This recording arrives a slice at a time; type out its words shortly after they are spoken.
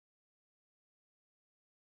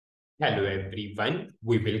Hello everyone,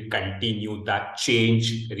 we will continue the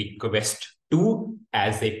change request 2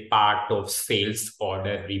 as a part of sales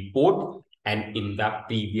order report, and in the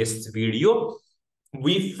previous video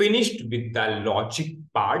we finished with the logic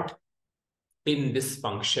part in this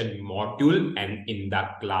function module and in the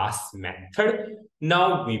class method.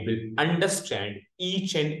 Now we will understand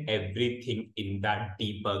each and everything in the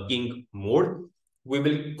debugging mode. We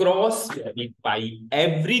will cross verify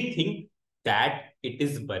everything that it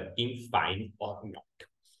is working fine or not.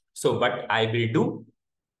 So what I will do,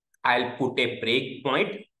 I'll put a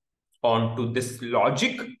breakpoint onto this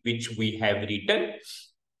logic which we have written,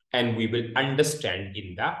 and we will understand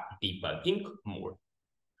in the debugging mode.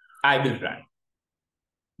 I will run.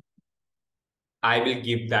 I will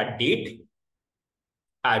give that date.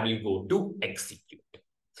 I will go to execute.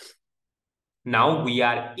 Now we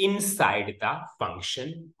are inside the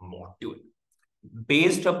function module.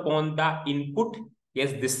 Based upon the input,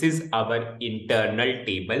 yes, this is our internal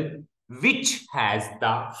table, which has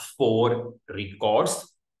the 4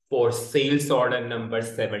 records. For sales order number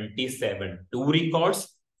 77, 2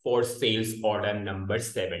 records. For sales order number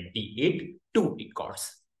 78, 2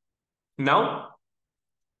 records. Now,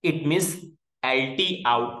 it means LT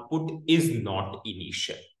output is not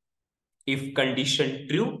initial. If condition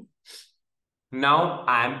true, now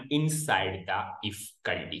I am inside the if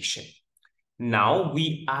condition. Now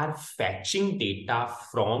we are fetching data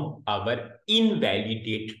from our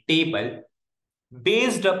invalidate table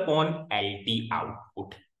based upon LT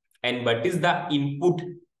output. And what is the input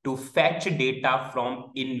to fetch data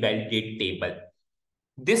from invalidate table?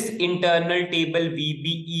 This internal table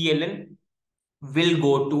VBELN will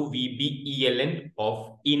go to VBELN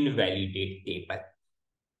of invalidate table.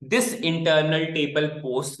 This internal table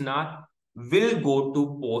postnar will go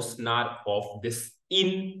to postnar of this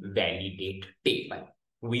invalidate table.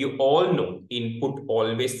 We all know input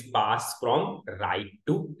always pass from right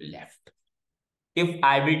to left. If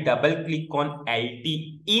I will double click on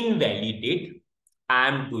LT invalidate, I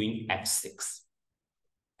am doing F6.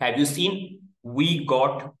 Have you seen? We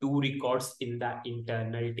got 2 records in the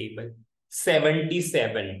internal table.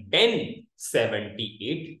 77, 10,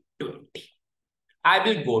 78, 20. I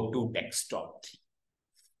will go to desktop.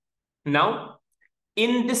 Now,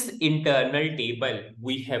 in this internal table,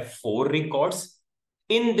 we have 4 records.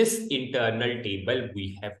 In this internal table,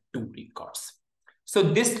 we have 2 records. So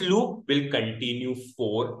this loop will continue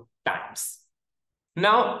 4 times.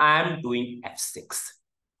 Now I am doing F6.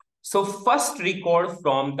 So first record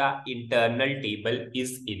from the internal table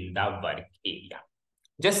is in the work area.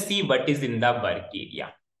 Just see what is in the work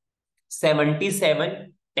area.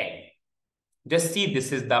 77, 10. Just see,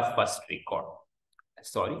 this is the first record.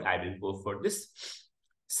 Sorry, I will go for this.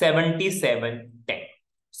 77, 10.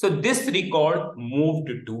 So this record moved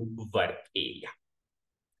to work area.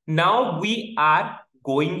 Now we are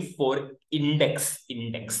going for index.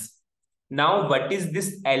 Now what is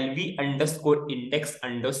this LV underscore index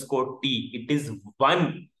underscore T? It is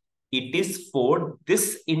 1. It is for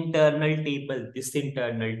this internal table,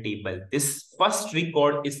 This first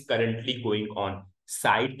record is currently going on.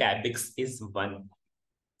 Site tabix is 1.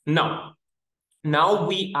 Now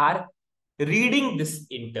we are reading this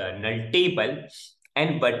internal table,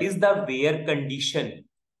 and what is the where condition?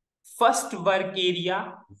 First work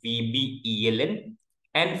area VBELN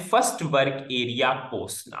and first work area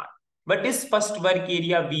postnar. What is first work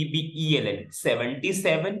area VBELN?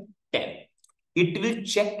 77, 10. It will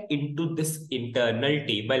check into this internal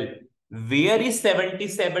table. Where is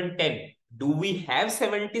 77, 10? Do we have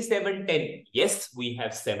 77, 10? Yes, we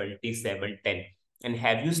have 77, 10. And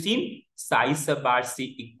have you seen psi sub RC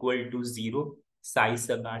equal to 0? Psi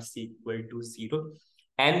sub RC equal to 0.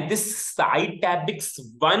 And this site tabix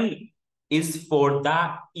 1 is for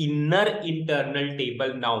the inner internal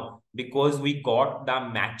table now, because we got the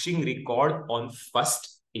matching record on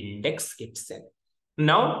first index itself.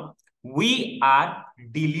 Now we are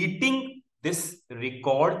deleting this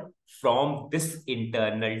record from this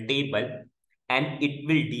internal table, and it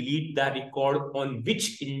will delete the record on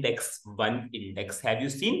which index? 1 index. Have you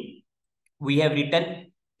seen? We have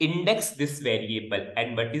written index this variable,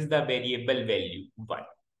 and what is the variable value? 1.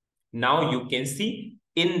 Now you can see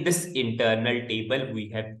in this internal table, we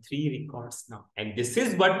have 3 records now. And this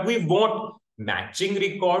is what we want. Matching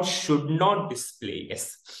records should not display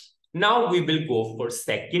S. Now we will go for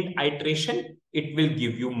second iteration. It will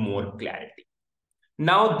give you more clarity.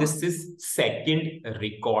 Now this is second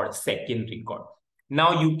record.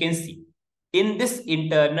 Now you can see in this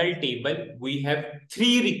internal table, we have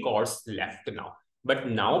 3 records left now. But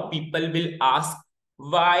now people will ask,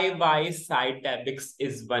 why site tabix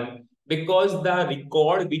is 1? Because the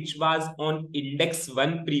record which was on index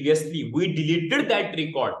 1 previously, we deleted that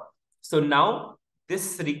record. So now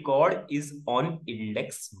this record is on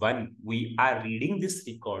index 1. We are reading this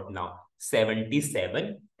record now,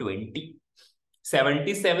 7720.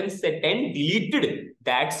 7710 deleted.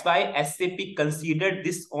 That's why SAP considered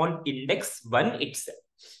this on index 1 itself.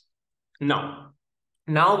 Now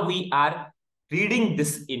we are reading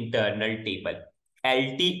this internal table,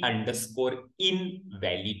 LT underscore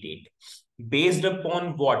invalidate. Based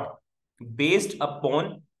upon what? Based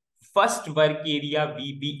upon first work area,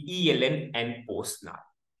 VBELN and PostNar.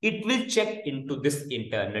 It will check into this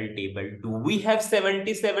internal table. Do we have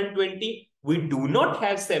 7720? We do not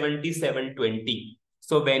have 7720.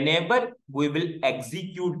 So whenever we will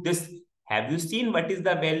execute this, have you seen what is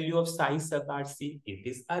the value of psi sub RC? It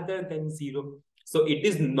is other than 0. So it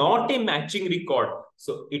is not a matching record.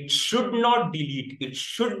 So it should not delete. It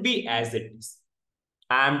should be as it is.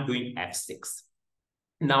 I am doing F6.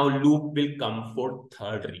 Now loop will come for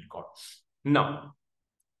third record. Now,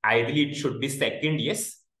 ideally it should be second,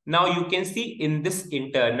 yes. Now you can see in this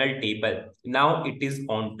internal table, now it is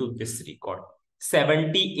on to this record,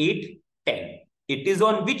 7810. It is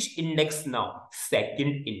on which index now?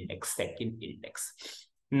 Second index.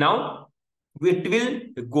 Now, it will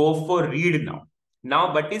go for read now.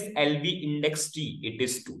 Now, what is LV index T? It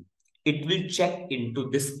is 2. It will check into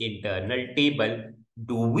this internal table.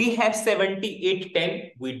 Do we have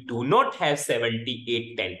 7810? We do not have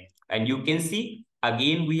 7810. And you can see,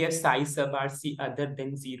 again, we have psi sub RC other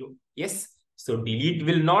than 0. Yes. So delete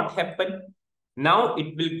will not happen. Now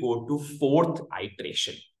it will go to fourth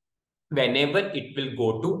iteration. Whenever it will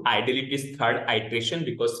go to, ideally it is third iteration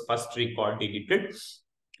because first record deleted.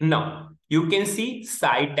 Now you can see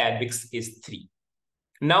psi tabix is 3.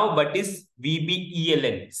 Now what is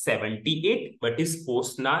VBELN? 78. What is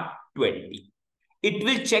PostNar? 20. It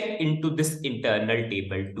will check into this internal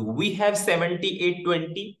table. Do we have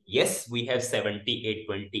 7820? Yes, we have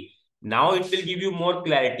 7820. Now it will give you more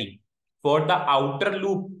clarity. For the outer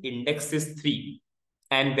loop, index is 3.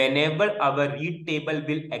 And whenever our read table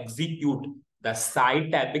will execute, the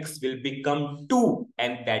psi tabix will become 2.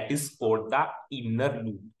 And that is for the inner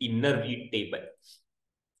loop, inner read table.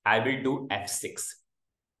 I will do F6.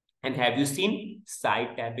 And have you seen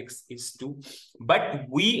psi tabix is 2? But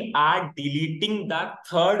we are deleting the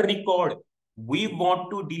third record. We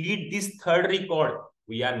want to delete this third record.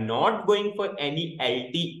 We are not going for any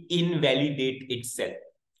LT invalidate itself.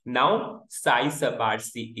 Now psi sub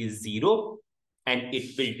RC is 0 and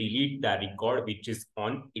it will delete the record which is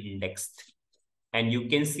on index 3. And you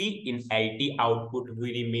can see in LT output,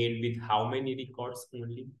 we remain with how many records?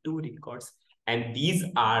 Only 2 records. And these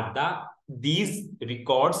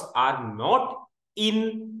records are not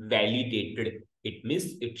invalidated. It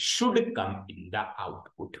means it should come in the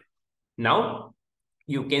output. Now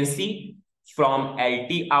you can see from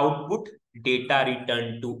LT output, data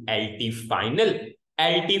returned to LT final.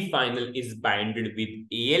 LT final is binded with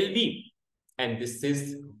ALV. And this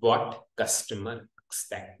is what customer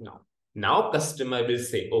expects now. Now customer will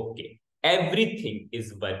say, okay, everything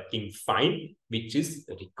is working fine, which is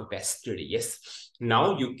requested. Yes.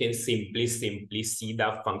 Now you can simply see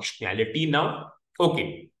the functionality now.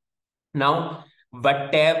 Okay. Now,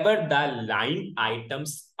 whatever the line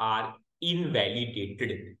items are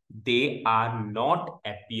invalidated, they are not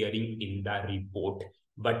appearing in the report.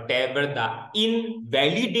 Whatever the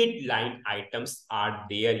invalidate line items are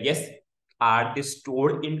there, yes. Are they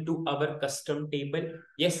stored into our custom table?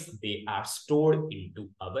 Yes, they are stored into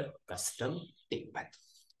our custom table.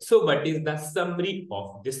 So what is the summary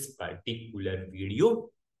of this particular video?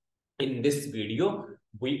 In this video,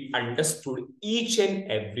 we understood each and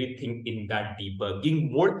everything in the debugging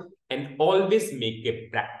mode, and always make a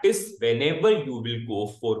practice whenever you will go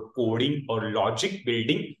for coding or logic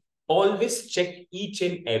building. Always check each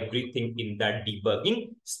and everything in the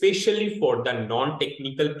debugging, especially for the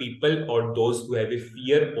non-technical people or those who have a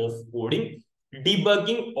fear of coding.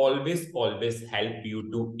 Debugging always help you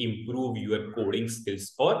to improve your coding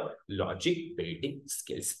skills or logic building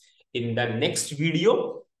skills. In the next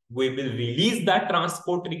video, we will release the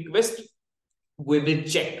transport request. We will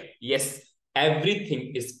check, yes,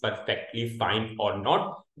 everything is perfectly fine or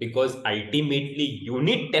not, because ultimately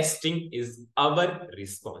unit testing is our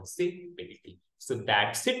responsibility. So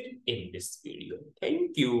that's it in this video.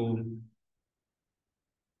 Thank you.